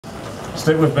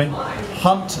stick with me,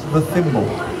 hunt the thimble.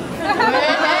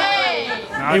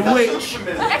 In which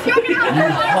you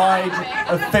hide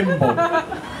a thimble.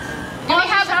 Do we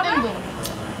have a thimble?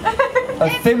 A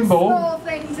thimble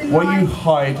where you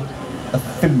hide a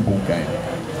thimble game.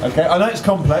 Okay, I know it's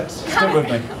complex, stick with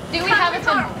me. Do we have a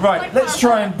thimble? Right, let's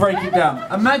try and break it down.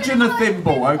 Imagine a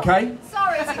thimble, okay?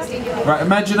 Sorry, 16-year-old. Right,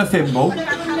 imagine a thimble,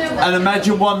 and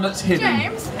imagine one that's hidden.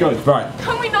 James? Good, right.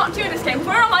 Can we not do this game?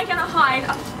 Where am I going to hide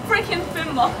a freaking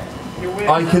thimble?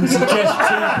 I can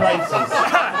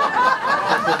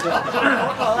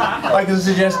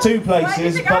suggest 2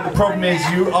 places. But the problem is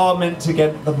you are meant to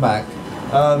get them back.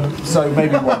 So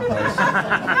maybe one place.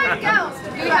 Girls,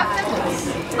 do we have thimbles?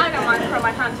 I don't mind throwing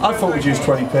my hand. I thought we'd use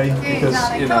 20p because,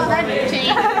 you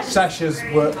know, Sasha's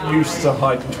were used to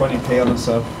hiding 20p on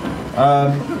herself.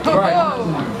 Right.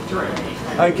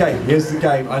 Okay, here's the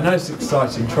game. I know it's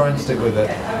exciting. Try and stick with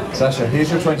it. Sasha, here's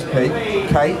your 20p.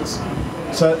 Kate,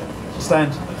 so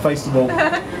stand, face the wall.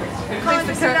 Can't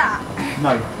you see that?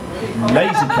 No.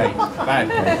 Lazy Kate. Bad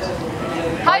Kate.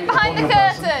 Hide behind the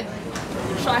curtain.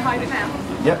 Should I hide it now?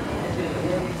 Yep.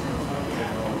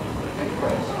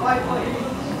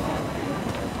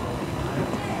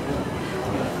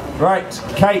 Right,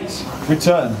 Kate,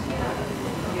 return.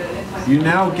 You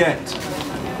now get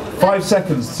 5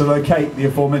 seconds to locate the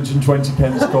aforementioned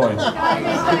 20p coin.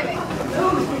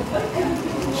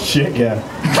 Shit, yeah.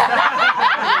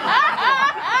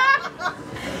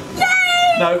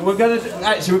 No, we're gonna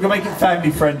make it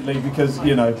family friendly because,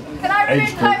 you know. Can I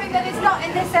remove clothing that is not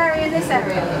in this area and this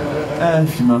area?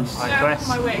 If you must.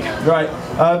 My wig. Right,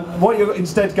 what you're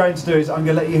instead going to do is I'm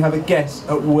going to let you have a guess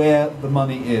at where the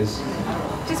money is.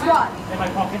 Just one? In my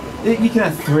pocket. You can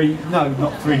have 3, no,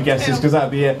 not 3 guesses because that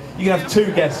would be it. You can have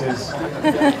 2 guesses.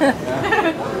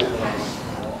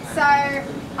 So,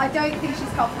 I don't think she's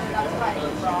confident enough to play.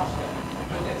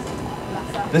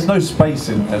 There's no space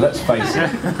in there, let's face it.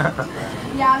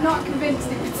 Yeah, I'm not convinced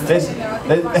it would stay in there. I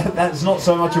think That's not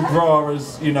so much a bra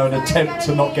as, you know, an attempt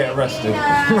to not get arrested. I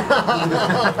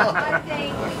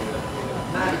think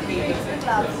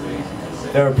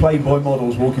gloves. There are Playboy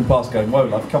models walking past going, whoa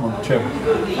love, come on, chill.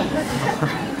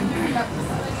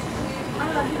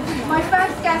 My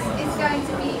first guess is going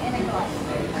to be in a glove.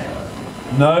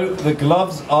 No, the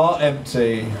gloves are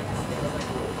empty.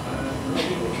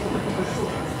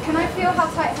 Can I feel how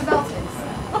tight her belt is?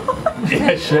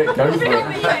 Yeah, shit, go for it.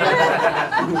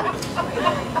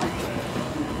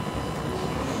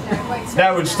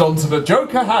 Now it's on to the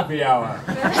Joker happy hour.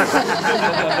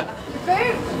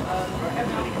 Boom!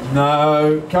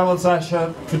 No, come on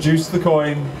Sasha, produce the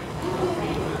coin.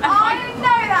 I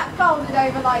know that folded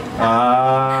over like that.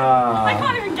 I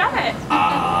can't even get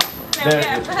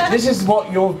it. This is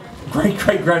what your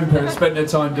great-great-grandparents spent their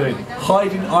time doing.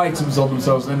 Hiding items on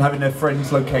themselves and then having their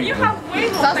friends locate You them. have way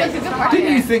more places to hide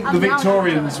Didn't you it. think the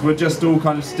Victorians were just all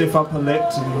kind of stiff upper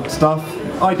lipped and stuff?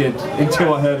 I did,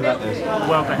 until I heard about this.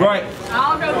 Right,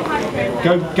 I'll go behind the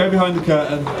curtain. go behind the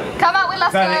curtain. Come out with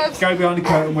less Vanek, gloves. go behind the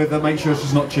curtain with her, make sure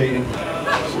she's not cheating.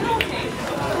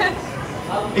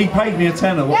 He paid me a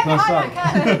tenner, what can I say?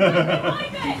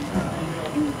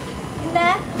 In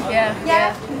there?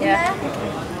 Yeah. In there?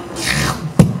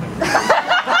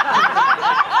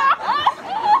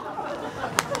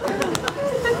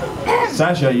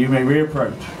 Sasha, you may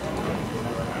reapproach.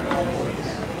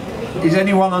 Is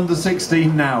anyone under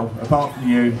 16 now, apart from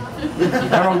you?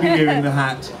 How old are you in the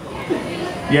hat?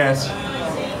 Yes.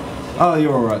 Oh,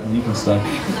 you're alright then, you can stay.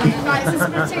 Right, it's a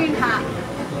Splatoon hat.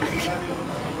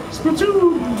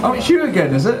 Splatoon! Oh, it's you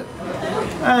again, is it?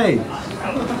 Hey,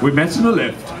 we met in a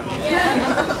lift.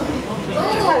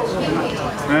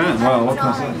 Well, what can I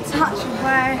say? Touch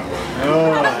where?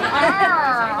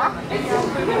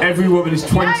 Every woman is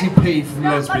 20p from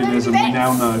lesbianism, we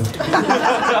now know.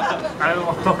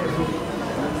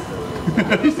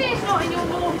 You say it's not in your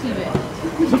naughty bit.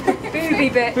 Booby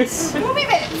bits. Booby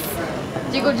bits.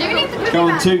 Jiggle jiggle. Go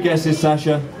on, 2 guesses,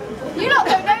 Sasha. You lot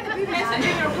don't know the booby bits. Listen,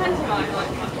 you're a pantomime.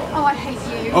 Oh, I hate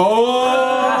you. Oh!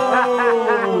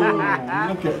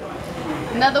 Look at.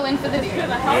 Another win for this.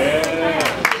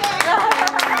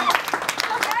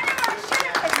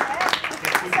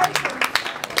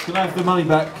 Can I have the money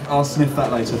back? I'll sniff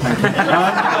that later, thank you.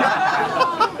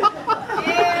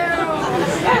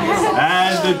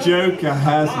 And the Joker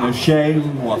has no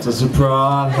shame, what a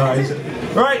surprise.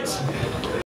 Right.